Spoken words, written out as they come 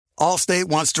Allstate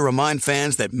wants to remind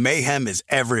fans that mayhem is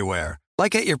everywhere,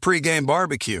 like at your pregame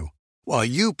barbecue. While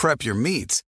you prep your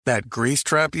meats, that grease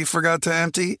trap you forgot to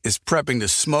empty is prepping to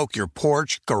smoke your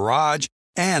porch, garage,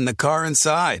 and the car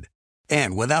inside.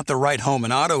 And without the right home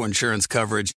and auto insurance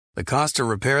coverage, the cost to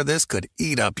repair this could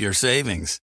eat up your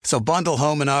savings. So bundle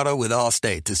home and auto with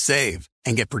Allstate to save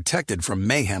and get protected from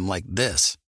mayhem like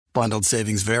this. Bundled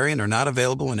savings vary and are not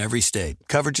available in every state.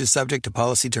 Coverage is subject to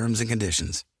policy terms and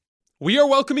conditions. We are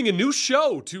welcoming a new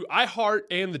show to iHeart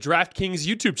and the DraftKings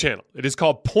YouTube channel. It is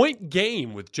called Point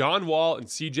Game with John Wall and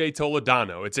CJ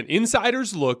Toledano. It's an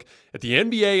insider's look at the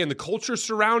NBA and the culture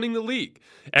surrounding the league.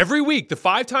 Every week, the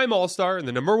five-time All-Star and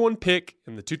the number one pick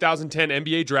in the 2010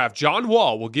 NBA draft, John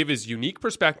Wall, will give his unique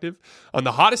perspective on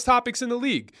the hottest topics in the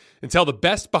league and tell the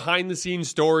best behind-the-scenes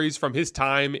stories from his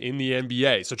time in the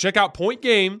NBA. So check out Point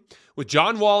Game with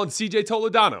John Wall and CJ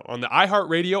Toledano on the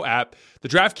iHeartRadio app, the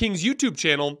DraftKings YouTube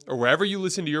channel, or wherever you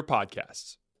listen to your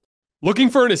podcasts. Looking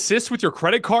for an assist with your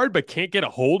credit card but can't get a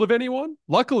hold of anyone?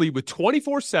 Luckily, with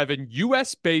 24/7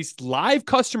 US-based live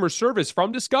customer service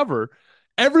from Discover,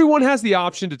 everyone has the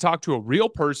option to talk to a real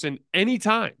person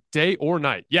anytime, day or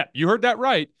night. Yeah, you heard that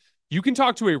right. You can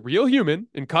talk to a real human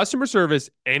in customer service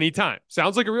anytime.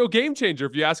 Sounds like a real game changer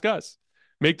if you ask us.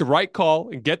 Make the right call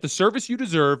and get the service you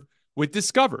deserve with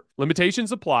Discover.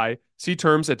 Limitations apply. See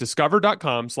terms at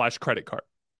discover.com/creditcard.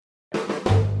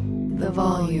 The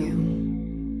volume.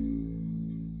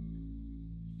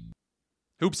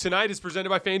 Hoops Tonight is presented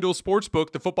by FanDuel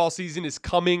Sportsbook. The football season is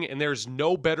coming, and there's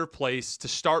no better place to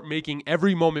start making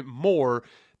every moment more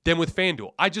than with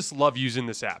FanDuel. I just love using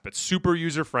this app. It's super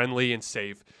user-friendly and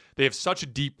safe. They have such a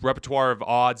deep repertoire of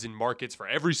odds and markets for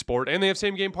every sport, and they have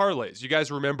same-game parlays. You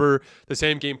guys remember the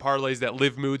same-game parlays that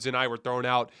Liv Moods and I were throwing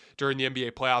out during the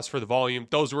NBA playoffs for the volume?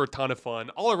 Those were a ton of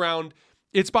fun. All around,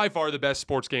 it's by far the best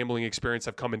sports gambling experience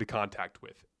I've come into contact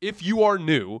with. If you are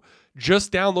new,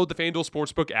 just download the FanDuel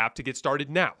Sportsbook app to get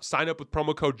started now. Sign up with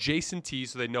promo code JASONT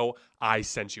so they know I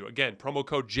sent you. Again, promo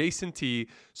code JASONT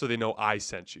so they know I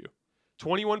sent you.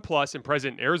 21 plus and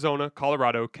present in Arizona,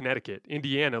 Colorado, Connecticut,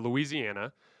 Indiana,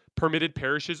 Louisiana, permitted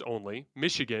parishes only,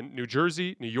 Michigan, New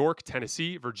Jersey, New York,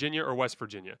 Tennessee, Virginia, or West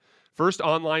Virginia. First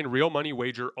online real money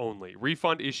wager only.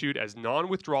 Refund issued as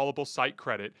non-withdrawable site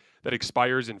credit that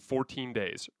expires in 14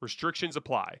 days. Restrictions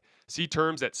apply. See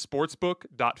terms at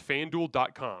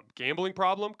sportsbook.fanduel.com. Gambling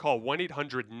problem? Call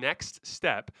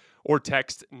 1-800-NEXT-STEP or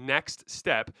text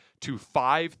NEXT-STEP to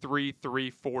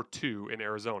 53342 in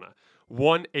Arizona.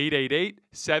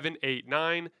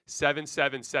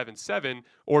 1-888-789-7777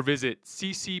 or visit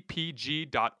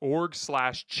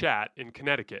ccpg.org/chat in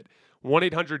Connecticut.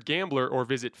 1-800-GAMBLER or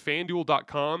visit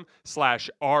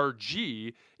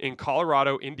fanduel.com/RG in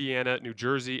Colorado, Indiana, New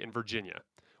Jersey, and Virginia.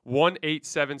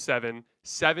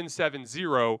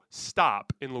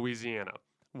 1-877-770-STOP in Louisiana.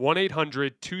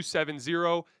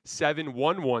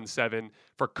 1-800-270-7117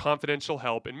 for confidential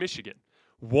help in Michigan.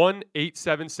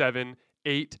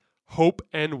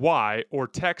 1-877-8-HOPE-NY or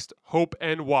text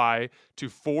HOPE-NY to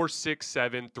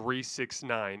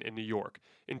 467-369 in New York.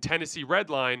 In Tennessee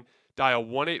Redline, dial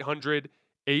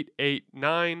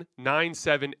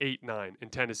 1-800-889-9789 in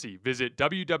Tennessee. Visit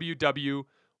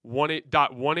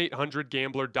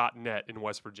www.1800gambler.net in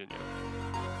West Virginia.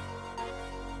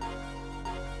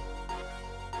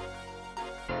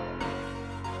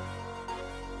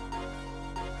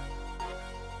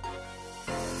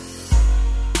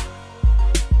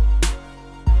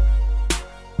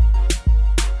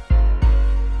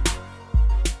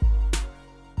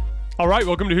 All right,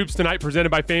 welcome to Hoops Tonight, presented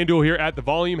by FanDuel here at The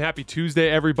Volume. Happy Tuesday,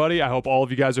 everybody. I hope all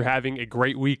of you guys are having a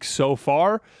great week so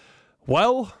far.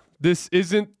 Well, this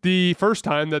isn't the first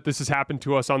time that this has happened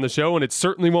to us on the show, and it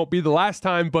certainly won't be the last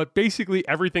time, but basically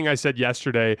everything I said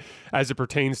yesterday as it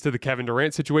pertains to the Kevin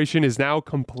Durant situation is now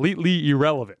completely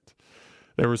irrelevant.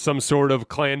 There was some sort of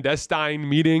clandestine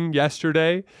meeting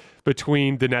yesterday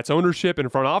between the Nets ownership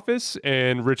and front office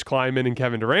and Rich Kleiman and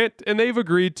Kevin Durant, and they've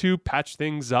agreed to patch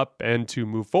things up and to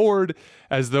move forward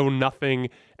as though nothing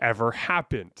ever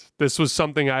happened. This was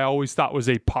something I always thought was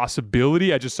a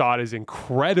possibility. I just saw it as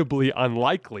incredibly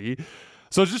unlikely.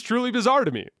 So it's just truly bizarre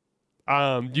to me.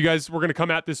 You guys, we're going to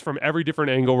come at this from every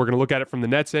different angle. We're going to look at it from the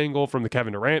Nets angle, from the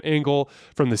Kevin Durant angle,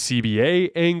 from the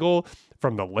CBA angle,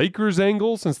 from the Lakers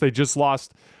angle, since they just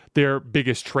lost their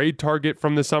biggest trade target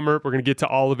from the summer. We're going to get to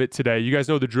all of it today. You guys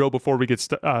know the drill. Before we get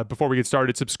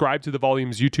started, subscribe to the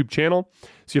Volume's YouTube channel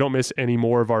so you don't miss any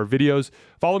more of our videos.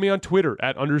 Follow me on Twitter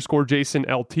at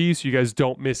 _JasonLT so you guys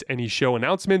don't miss any show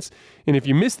announcements. And if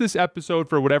you missed this episode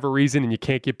for whatever reason and you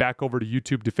can't get back over to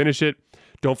YouTube to finish it,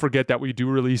 don't forget that we do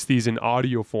release these in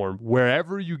audio form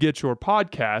wherever you get your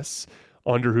podcasts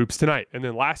Under Hoops tonight. And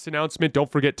then last announcement,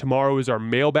 don't forget tomorrow is our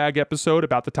mailbag episode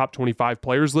about the top 25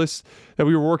 players list that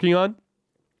we were working on.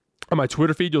 On my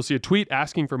Twitter feed, you'll see a tweet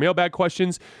asking for mailbag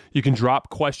questions. You can drop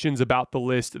questions about the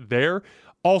list there.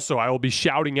 Also, I will be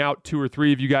shouting out 2 or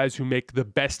 3 of you guys who make the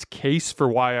best case for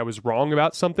why I was wrong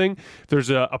about something. If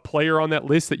there's a player on that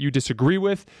list that you disagree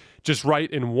with, just write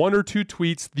in 1 or 2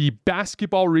 tweets the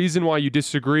basketball reason why you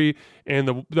disagree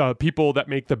and the people that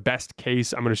make the best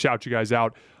case. I'm going to shout you guys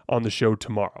out on the show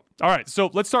tomorrow. All right,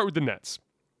 so let's start with the Nets.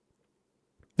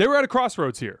 They were at a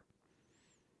crossroads here.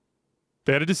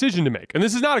 They had a decision to make. And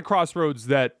this is not a crossroads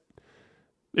that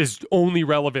is only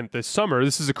relevant this summer.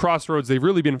 This is a crossroads they've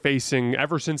really been facing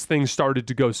ever since things started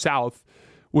to go south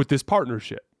with this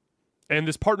partnership. And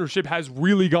this partnership has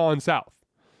really gone south.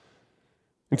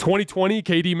 In 2020,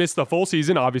 KD missed the full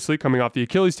season, obviously, coming off the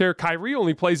Achilles tear. Kyrie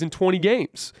only plays in 20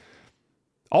 games,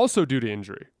 also due to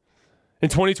injury. In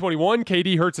 2021,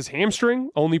 KD hurts his hamstring,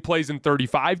 only plays in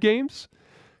 35 games.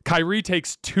 Kyrie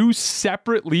takes 2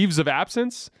 separate leaves of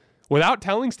absence without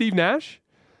telling Steve Nash.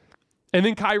 And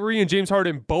then Kyrie and James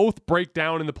Harden both break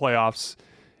down in the playoffs,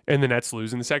 and the Nets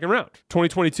lose in the second round.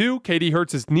 2022, KD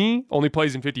hurts his knee, only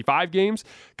plays in 55 games.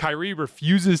 Kyrie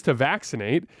refuses to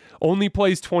vaccinate, only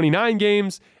plays 29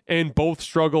 games, and both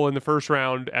struggle in the first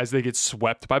round as they get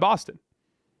swept by Boston.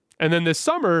 And then this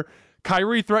summer,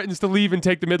 Kyrie threatens to leave and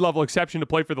take the mid-level exception to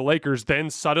play for the Lakers, then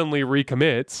suddenly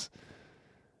recommits.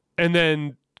 And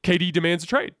then KD demands a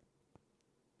trade.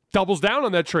 Doubles down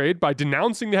on that trade by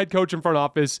denouncing the head coach and front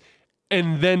office,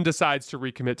 and then decides to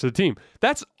recommit to the team.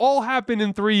 That's all happened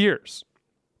in 3 years.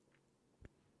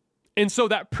 And so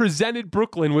that presented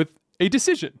Brooklyn with a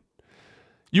decision.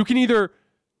 You can either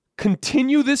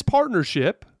continue this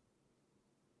partnership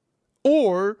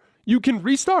or you can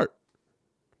restart.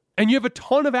 And you have a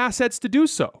ton of assets to do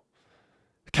so.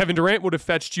 Kevin Durant would have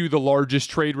fetched you the largest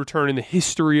trade return in the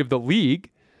history of the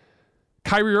league.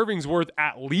 Kyrie Irving's worth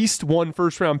at least 1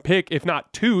 first-round pick, if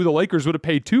not 2. The Lakers would have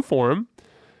paid 2 for him.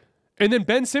 And then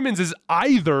Ben Simmons is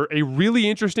either a really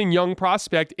interesting young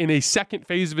prospect in a second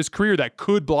phase of his career that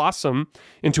could blossom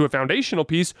into a foundational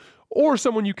piece, or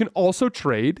someone you can also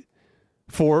trade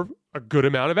for a good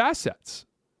amount of assets.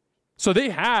 So they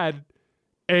had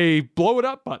a blow it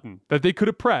up button that they could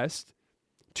have pressed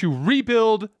to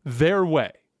rebuild their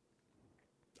way.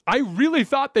 I really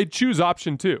thought they'd choose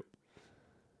option 2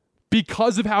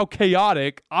 because of how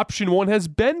chaotic option 1 has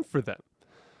been for them.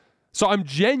 So I'm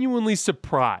genuinely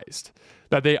surprised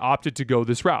that they opted to go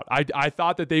this route. I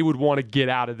thought that they would want to get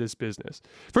out of this business.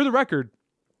 For the record,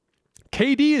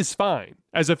 KD is fine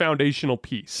as a foundational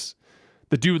piece.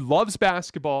 The dude loves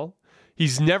basketball.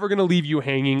 He's never going to leave you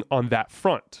hanging on that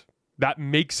front. That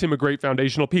makes him a great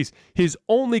foundational piece. His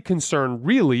only concern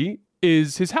really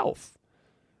is his health.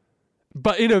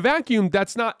 But in a vacuum,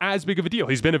 that's not as big of a deal.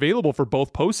 He's been available for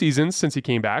both postseasons since he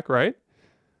came back, right?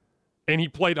 And he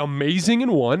played amazing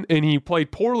in one, and he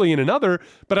played poorly in another,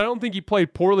 but I don't think he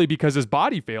played poorly because his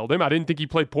body failed him. I didn't think he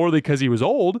played poorly because he was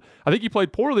old. I think he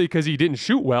played poorly because he didn't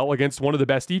shoot well against one of the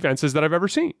best defenses that I've ever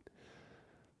seen.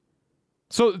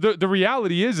 So the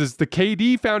reality is the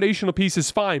KD foundational piece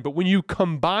is fine, but when you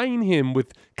combine him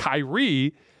with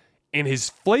Kyrie and his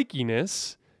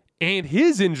flakiness and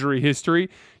his injury history,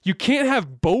 you can't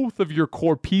have both of your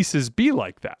core pieces be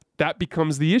like that. That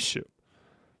becomes the issue.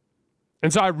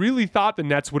 And so I really thought the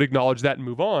Nets would acknowledge that and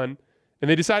move on, and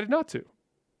they decided not to.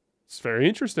 It's very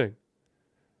interesting.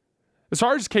 As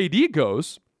far as KD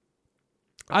goes,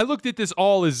 I looked at this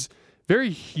all as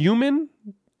very human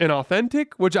and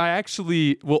authentic, which I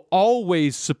actually will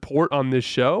always support on this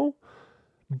show,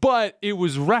 but it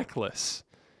was reckless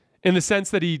in the sense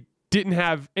that he didn't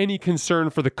have any concern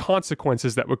for the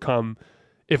consequences that would come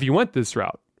if he went this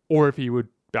route or if he would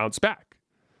bounce back.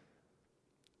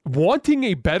 Wanting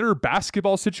a better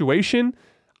basketball situation,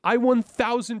 I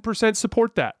 1000%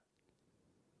 support that.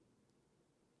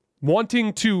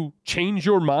 Wanting to change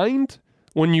your mind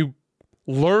when you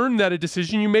learn that a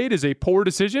decision you made is a poor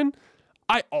decision,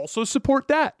 I also support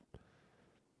that.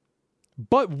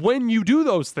 But when you do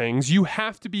those things, you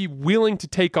have to be willing to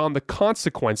take on the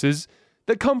consequences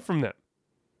that come from them.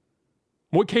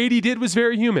 What KD did was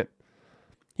very human.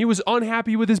 He was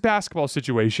unhappy with his basketball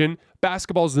situation.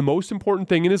 Basketball is the most important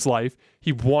thing in his life.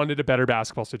 He wanted a better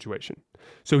basketball situation.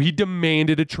 So he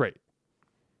demanded a trade,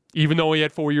 even though he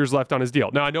had 4 years left on his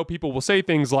deal. Now, I know people will say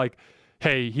things like,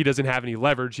 hey, he doesn't have any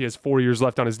leverage. He has 4 years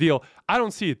left on his deal. I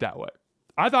don't see it that way.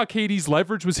 I thought KD's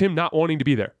leverage was him not wanting to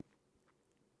be there.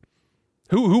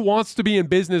 Who wants to be in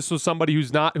business with somebody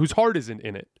whose heart isn't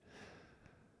in it?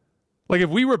 Like if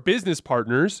we were business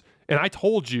partners and I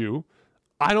told you,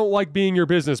 I don't like being your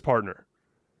business partner,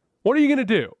 what are you going to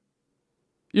do?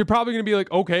 you're probably going to be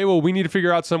like, okay, well, we need to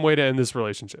figure out some way to end this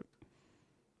relationship.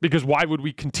 Because why would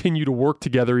we continue to work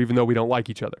together even though we don't like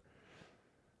each other?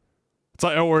 It's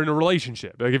like, or in a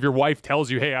relationship. Like if your wife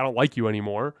tells you, hey, I don't like you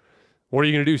anymore, what are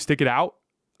you going to do? Stick it out?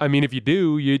 I mean, if you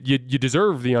do, you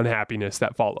deserve the unhappiness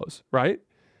that follows, right?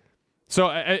 So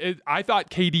I thought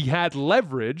KD had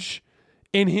leverage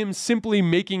in him simply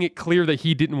making it clear that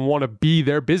he didn't want to be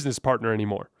their business partner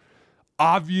anymore.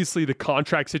 Obviously, the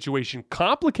contract situation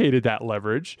complicated that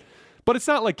leverage, but it's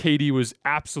not like KD was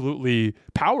absolutely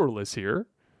powerless here.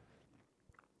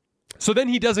 So then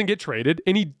he doesn't get traded,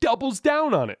 and he doubles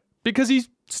down on it because he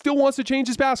still wants to change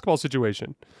his basketball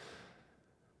situation.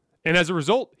 And as a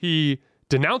result, he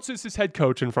denounces his head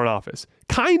coach in front office,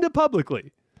 kind of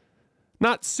publicly.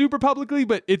 Not super publicly,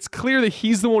 but it's clear that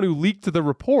he's the one who leaked the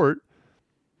report,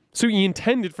 so he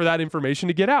intended for that information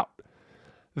to get out.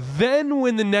 Then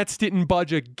when the Nets didn't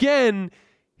budge again,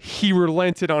 he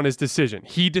relented on his decision.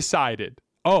 He decided,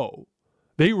 oh,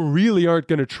 they really aren't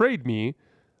going to trade me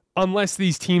unless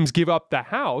these teams give up the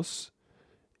house.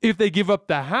 If they give up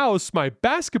the house, my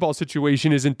basketball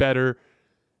situation isn't better.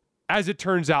 As it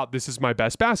turns out, this is my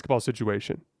best basketball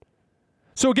situation.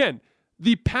 So again,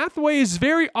 the pathway is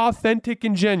very authentic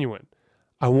and genuine.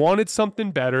 I wanted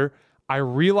something better. I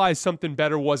realized something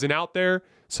better wasn't out there,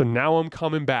 so now I'm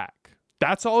coming back.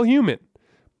 That's all human.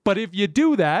 But if you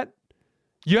do that,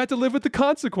 you have to live with the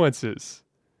consequences.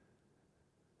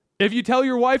 If you tell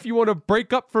your wife you want to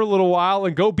break up for a little while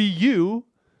and go be you,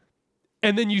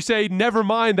 and then you say, never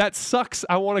mind, that sucks,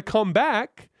 I want to come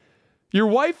back, your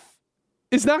wife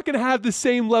is not going to have the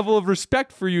same level of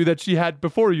respect for you that she had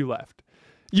before you left.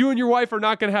 You and your wife are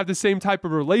not going to have the same type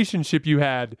of relationship you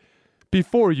had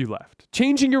before you left.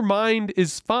 Changing your mind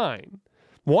is fine.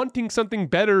 Wanting something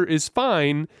better is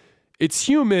fine. It's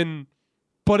human,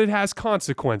 but it has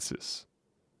consequences.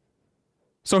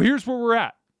 So here's where we're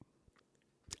at.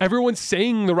 Everyone's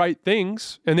saying the right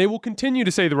things, and they will continue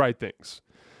to say the right things.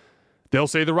 They'll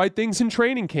say the right things in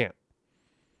training camp.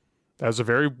 That was a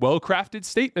very well-crafted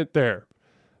statement there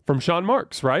from Sean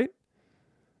Marks, right?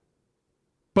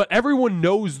 But everyone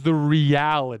knows the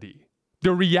reality.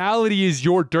 The reality is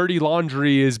your dirty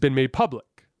laundry has been made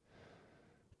public.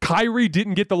 Kyrie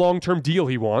didn't get the long-term deal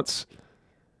he wants,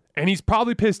 and he's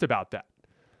probably pissed about that.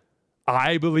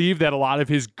 I believe that a lot of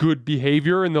his good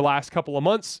behavior in the last couple of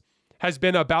months has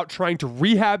been about trying to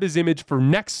rehab his image for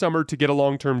next summer to get a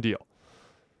long-term deal.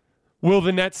 Will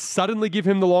the Nets suddenly give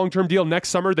him the long-term deal next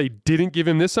summer they didn't give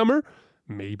him this summer?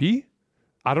 Maybe.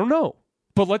 I don't know.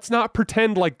 But let's not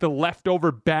pretend like the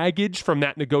leftover baggage from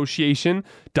that negotiation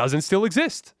doesn't still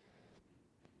exist.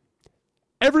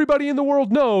 Everybody in the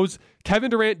world knows Kevin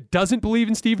Durant doesn't believe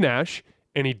in Steve Nash,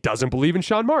 and he doesn't believe in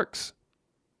Sean Marks.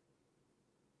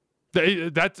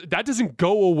 That doesn't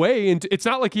go away, and it's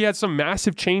not like he had some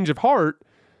massive change of heart.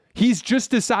 He's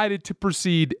just decided to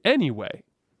proceed anyway.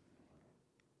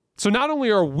 So not only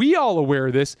are we all aware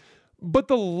of this, but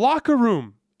the locker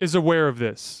room is aware of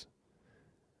this.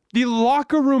 The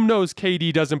locker room knows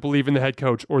KD doesn't believe in the head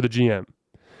coach or the GM.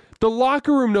 The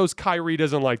locker room knows Kyrie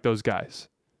doesn't like those guys.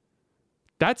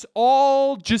 That's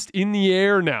all just in the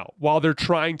air now while they're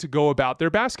trying to go about their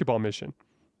basketball mission.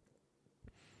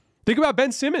 Think about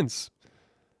Ben Simmons.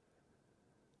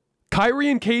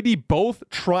 Kyrie and KD both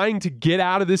trying to get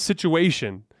out of this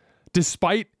situation,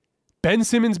 despite Ben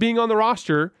Simmons being on the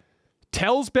roster,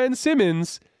 tells Ben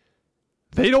Simmons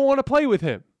they don't want to play with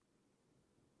him.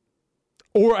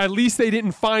 Or at least they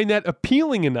didn't find that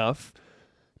appealing enough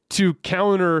to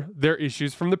counter their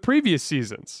issues from the previous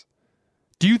seasons.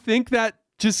 Do you think that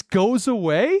just goes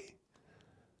away?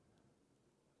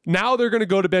 Now they're going to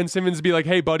go to Ben Simmons and be like,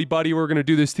 hey, buddy, we're going to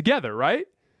do this together, right?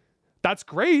 That's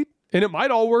great, and it might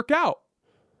all work out.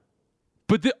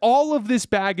 But all of this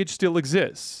baggage still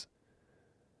exists.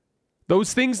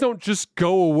 Those things don't just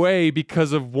go away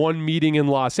because of one meeting in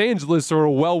Los Angeles or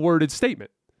a well-worded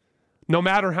statement, no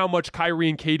matter how much Kyrie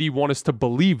and KD want us to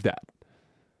believe that.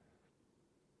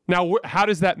 Now, how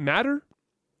does that matter?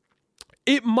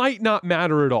 It might not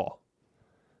matter at all.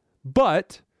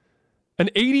 But an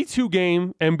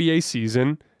 82-game NBA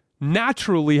season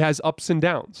naturally has ups and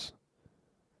downs.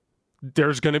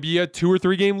 There's going to be a 2 or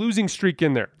 3 game losing streak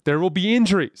in there. There will be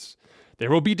injuries. There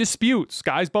will be disputes,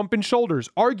 guys bumping shoulders,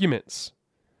 arguments.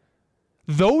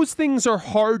 Those things are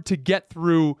hard to get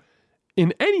through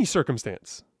in any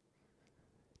circumstance.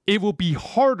 It will be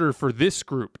harder for this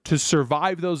group to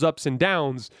survive those ups and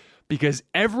downs because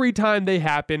every time they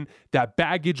happen, that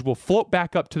baggage will float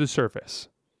back up to the surface.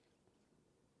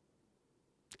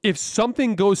 If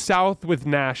something goes south with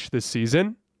Nash this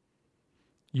season,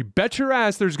 you bet your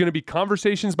ass there's going to be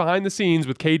conversations behind the scenes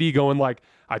with KD going like,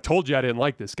 I told you I didn't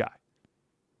like this guy.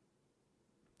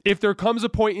 If there comes a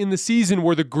point in the season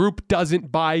where the group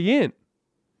doesn't buy in,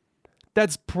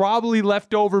 that's probably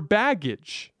leftover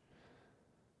baggage.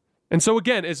 And so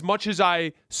again, as much as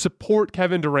I support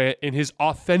Kevin Durant in his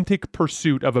authentic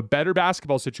pursuit of a better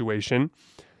basketball situation,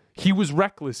 he was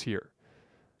reckless here.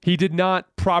 He did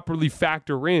not properly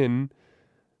factor in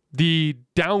the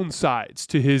downsides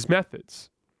to his methods.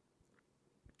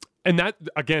 And that,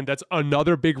 again, that's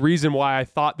another big reason why I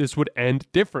thought this would end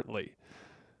differently.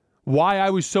 Why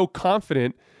I was so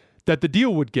confident that the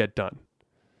deal would get done.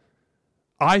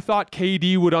 I thought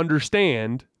KD would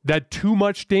understand that too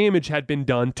much damage had been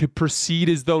done to proceed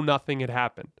as though nothing had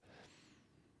happened.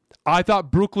 I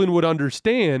thought Brooklyn would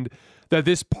understand that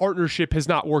this partnership has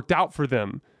not worked out for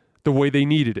them the way they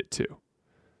needed it to.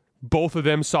 Both of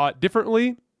them saw it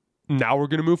differently. Now we're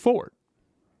going to move forward.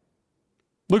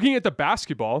 Looking at the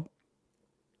basketball,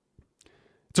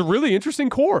 it's a really interesting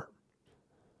core.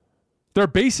 They're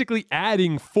basically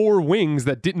adding 4 wings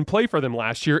that didn't play for them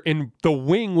last year, and the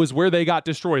wing was where they got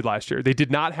destroyed last year. They did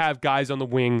not have guys on the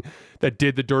wing that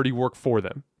did the dirty work for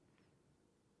them.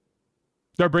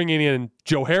 They're bringing in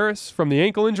Joe Harris from the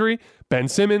ankle injury, Ben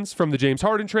Simmons from the James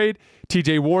Harden trade,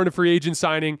 TJ Warren, a free agent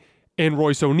signing, and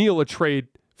Royce O'Neal, a trade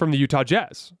from the Utah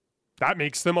Jazz. That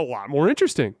makes them a lot more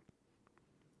interesting.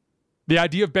 The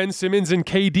idea of Ben Simmons and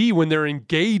KD when they're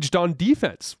engaged on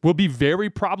defense will be very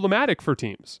problematic for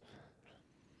teams.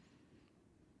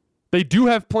 They do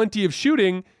have plenty of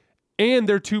shooting, and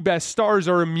their 2 best stars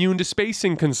are immune to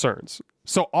spacing concerns.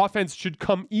 So offense should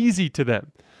come easy to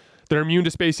them. They're immune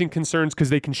to spacing concerns because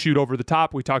they can shoot over the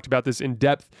top. We talked about this in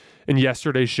depth in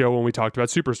yesterday's show when we talked about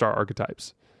superstar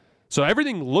archetypes. So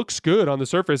everything looks good on the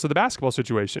surface of the basketball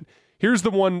situation. Here's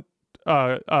the one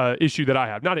issue that I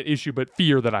have. Not an issue, but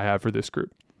fear that I have for this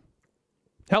group.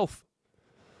 Health.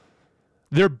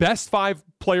 Their best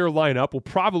 5-player lineup will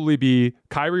probably be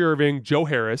Kyrie Irving, Joe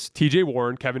Harris, TJ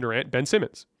Warren, Kevin Durant, Ben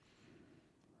Simmons.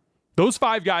 Those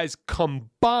 5 guys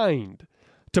combined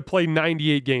to play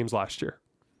 98 games last year.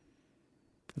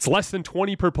 It's less than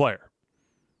 20 per player.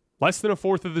 Less than a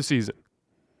fourth of the season.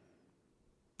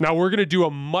 Now, we're going to do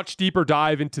a much deeper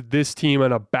dive into this team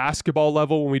on a basketball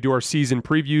level when we do our season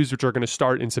previews, which are going to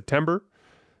start in September,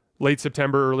 late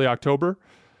September, early October.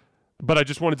 But I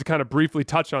just wanted to kind of briefly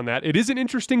touch on that. It is an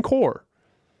interesting core.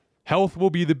 Health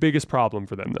will be the biggest problem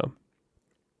for them, though.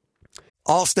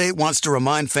 Allstate wants to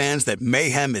remind fans that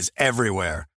mayhem is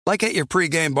everywhere, like at your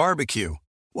pregame barbecue.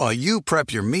 While you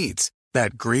prep your meats,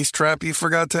 that grease trap you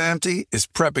forgot to empty is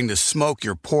prepping to smoke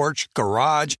your porch,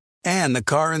 garage, and the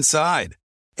car inside.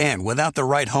 And without the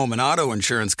right home and auto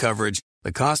insurance coverage,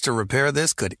 the cost to repair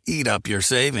this could eat up your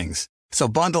savings. So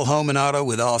bundle home and auto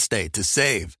with Allstate to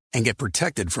save and get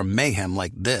protected from mayhem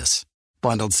like this.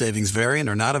 Bundled savings vary and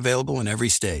are not available in every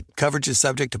state. Coverage is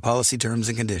subject to policy terms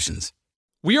and conditions.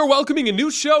 We are welcoming a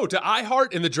new show to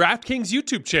iHeart and the DraftKings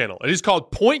YouTube channel. It is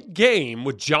called Point Game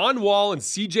with John Wall and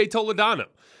CJ Toledano.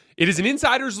 It is an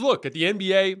insider's look at the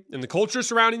NBA and the culture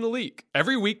surrounding the league.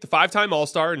 Every week, the 5-time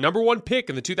All-Star and #1 pick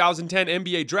in the 2010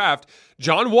 NBA Draft,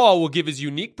 John Wall will give his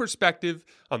unique perspective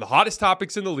on the hottest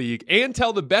topics in the league and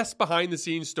tell the best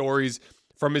behind-the-scenes stories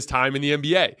from his time in the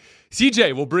NBA.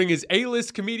 CJ will bring his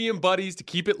A-list comedian buddies to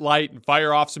keep it light and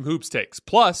fire off some hoops takes.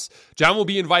 Plus, John will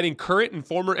be inviting current and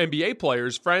former NBA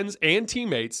players, friends, and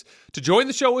teammates to join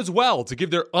the show as well to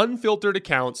give their unfiltered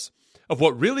accounts of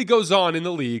what really goes on in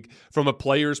the league from a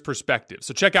player's perspective.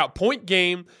 So check out Point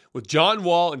Game with John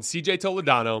Wall and CJ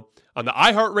Toledano on the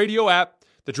iHeartRadio app,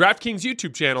 the DraftKings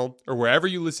YouTube channel, or wherever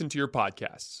you listen to your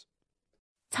podcasts.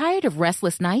 Tired of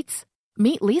restless nights?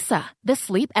 Meet Lisa, the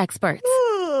sleep experts.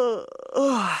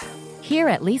 Here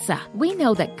at Lisa, we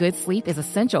know that good sleep is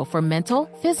essential for mental,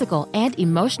 physical, and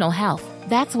emotional health.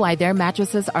 That's why their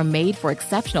mattresses are made for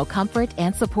exceptional comfort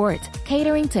and support,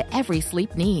 catering to every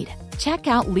sleep need. Check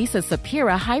out Lisa's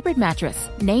Sapira Hybrid Mattress,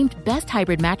 named Best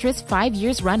Hybrid Mattress 5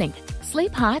 years running.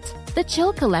 Sleep hot? The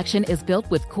Chill Collection is built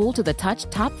with cool-to-the-touch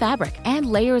top fabric and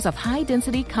layers of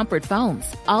high-density comfort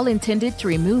foams, all intended to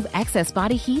remove excess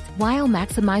body heat while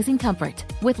maximizing comfort.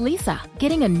 With Lisa,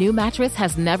 getting a new mattress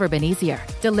has never been easier.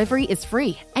 Delivery is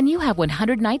free, and you have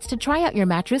 100 nights to try out your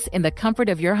mattress in the comfort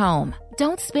of your home.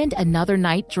 Don't spend another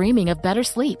night dreaming of better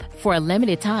sleep. For a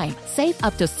limited time, save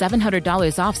up to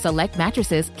 $700 off select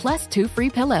mattresses plus 2 free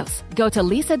pillows. Go to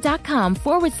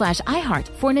lisa.com/iHeart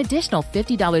for an additional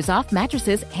 $50 off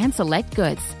mattresses and select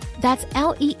goods. That's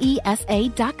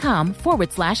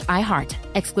LEESA.com/iHeart.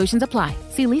 Exclusions apply.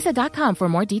 See lisa.com for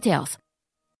more details.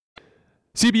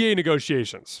 CBA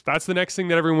negotiations. That's the next thing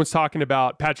that everyone's talking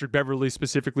about. Patrick Beverley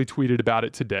specifically tweeted about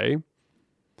it today.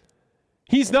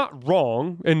 He's not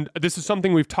wrong, and this is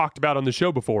something we've talked about on the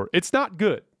show before. It's not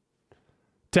good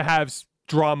to have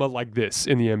drama like this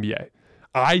in the NBA.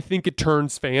 I think it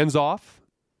turns fans off.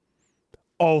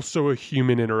 Also a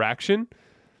human interaction.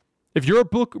 If you're a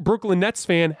Brooklyn Nets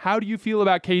fan, how do you feel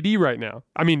about KD right now?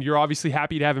 I mean, you're obviously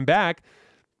happy to have him back,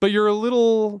 but you're a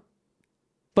little,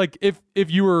 like, if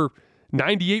you were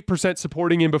 98%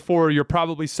 supporting him before, you're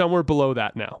probably somewhere below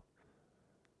that now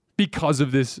because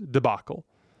of this debacle.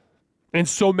 And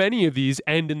so many of these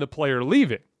end in the player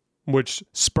leaving, which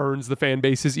spurns the fan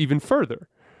bases even further.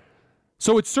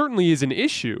 So it certainly is an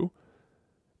issue,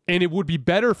 and it would be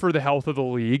better for the health of the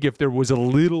league if there was a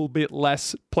little bit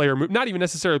less player movement, not even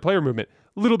necessarily player movement,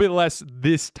 a little bit less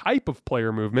this type of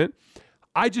player movement.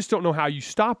 I just don't know how you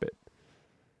stop it.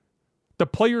 The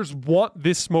players want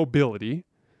this mobility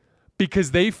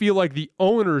because they feel like the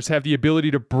owners have the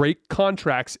ability to break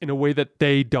contracts in a way that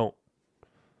they don't.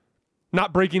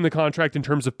 Not breaking the contract in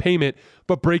terms of payment,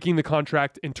 but breaking the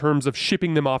contract in terms of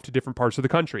shipping them off to different parts of the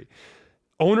country.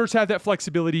 Owners have that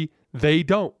flexibility. They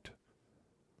don't.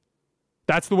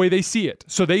 That's the way they see it.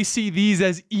 So they see these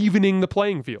as evening the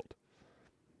playing field.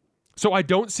 So I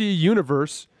don't see a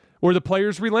universe where the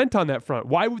players relent on that front.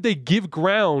 Why would they give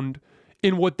ground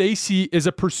in what they see as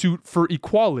a pursuit for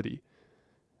equality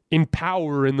in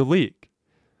power in the league?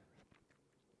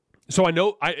 So I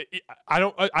know I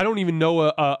don't even know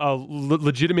a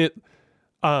legitimate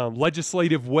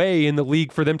legislative way in the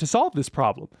league for them to solve this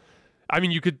problem. I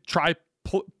mean, you could try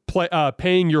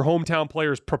paying your hometown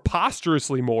players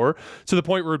preposterously more to the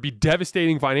point where it'd be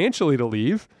devastating financially to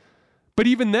leave. But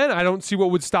even then, I don't see what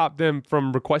would stop them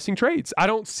from requesting trades. I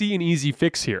don't see an easy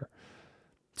fix here.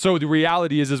 So the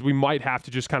reality is we might have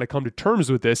to just kind of come to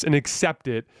terms with this and accept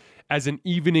it as an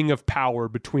evening of power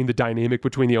between the dynamic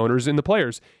between the owners and the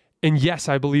players. And yes,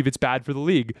 I believe it's bad for the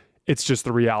league. It's just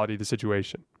the reality of the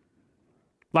situation.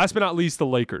 Last but not least, the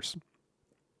Lakers.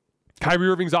 Kyrie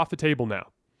Irving's off the table now.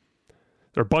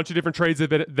 There are a bunch of different trades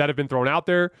that have been thrown out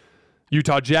there.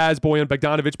 Utah Jazz, Bojan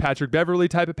Bogdanovic, Patrick Beverley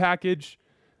type of package.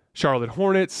 Charlotte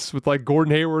Hornets with like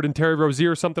Gordon Hayward and Terry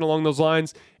Rozier or something along those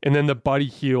lines. And then the Buddy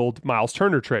Hield, Miles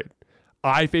Turner trade.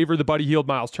 I favor the Buddy Hield,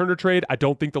 Miles Turner trade. I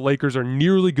don't think the Lakers are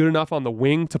nearly good enough on the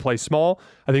wing to play small.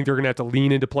 I think they're going to have to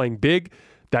lean into playing big.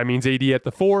 That means AD at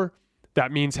the 4.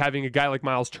 That means having a guy like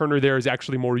Miles Turner there is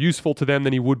actually more useful to them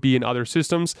than he would be in other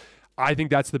systems. I think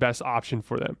that's the best option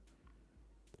for them.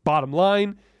 Bottom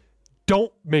line,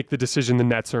 don't make the decision the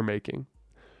Nets are making.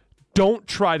 Don't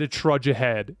try to trudge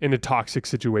ahead in a toxic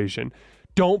situation.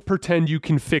 Don't pretend you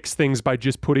can fix things by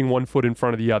just putting one foot in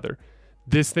front of the other.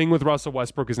 This thing with Russell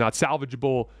Westbrook is not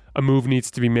salvageable. A move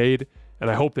needs to be made, and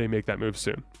I hope they make that move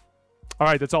soon. All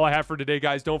right, that's all I have for today,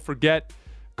 guys. Don't forget,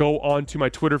 go on to my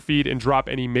Twitter feed and drop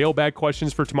any mailbag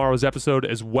questions for tomorrow's episode,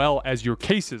 as well as your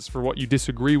cases for what you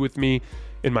disagree with me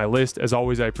in my list. As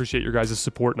always, I appreciate your guys'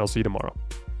 support, and I'll see you tomorrow.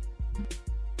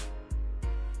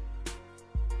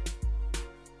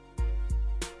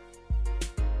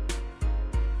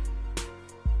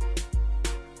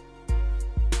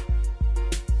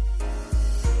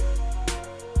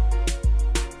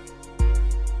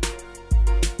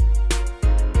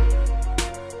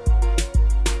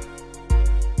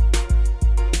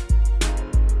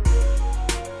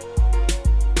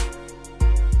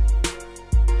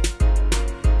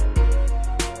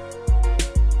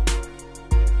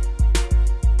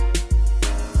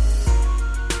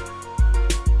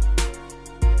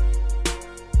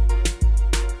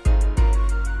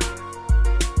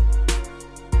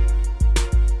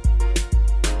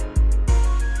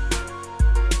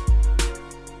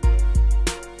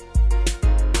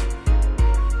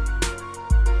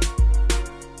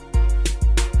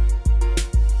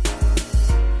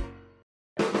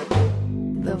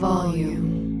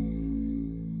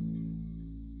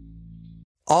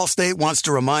 Allstate wants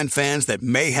to remind fans that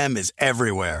mayhem is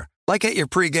everywhere, like at your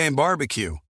pregame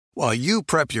barbecue. While you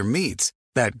prep your meats,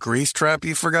 that grease trap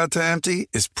you forgot to empty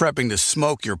is prepping to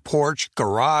smoke your porch,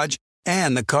 garage,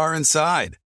 and the car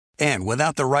inside. And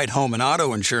without the right home and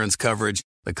auto insurance coverage,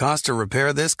 the cost to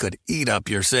repair this could eat up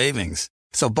your savings.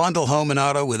 So bundle home and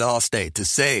auto with Allstate to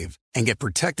save and get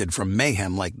protected from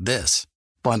mayhem like this.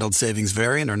 Bundled savings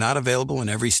vary and are not available in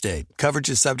every state. Coverage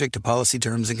is subject to policy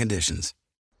terms and conditions.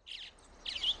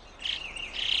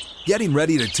 Getting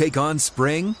ready to take on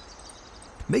spring?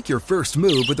 Make your first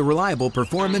move with the reliable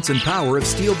performance and power of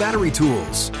Steel battery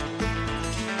tools.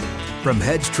 From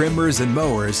hedge trimmers and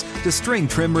mowers to string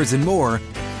trimmers and more,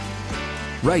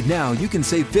 right now you can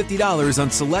save $50 on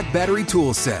select battery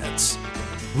tool sets.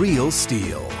 Real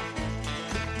Steel.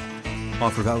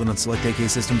 Offer valid on select AK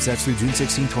system sets through June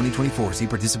 16, 2024. See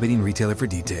participating retailer for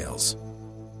details.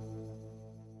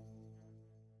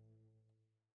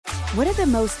 What do the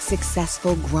most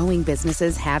successful growing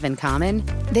businesses have in common?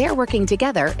 They're working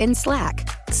together in Slack.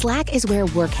 Slack is where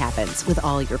work happens with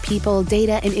all your people,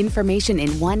 data, and information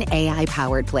in one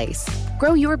AI-powered place.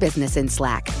 Grow your business in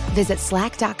Slack. Visit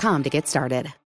slack.com to get started.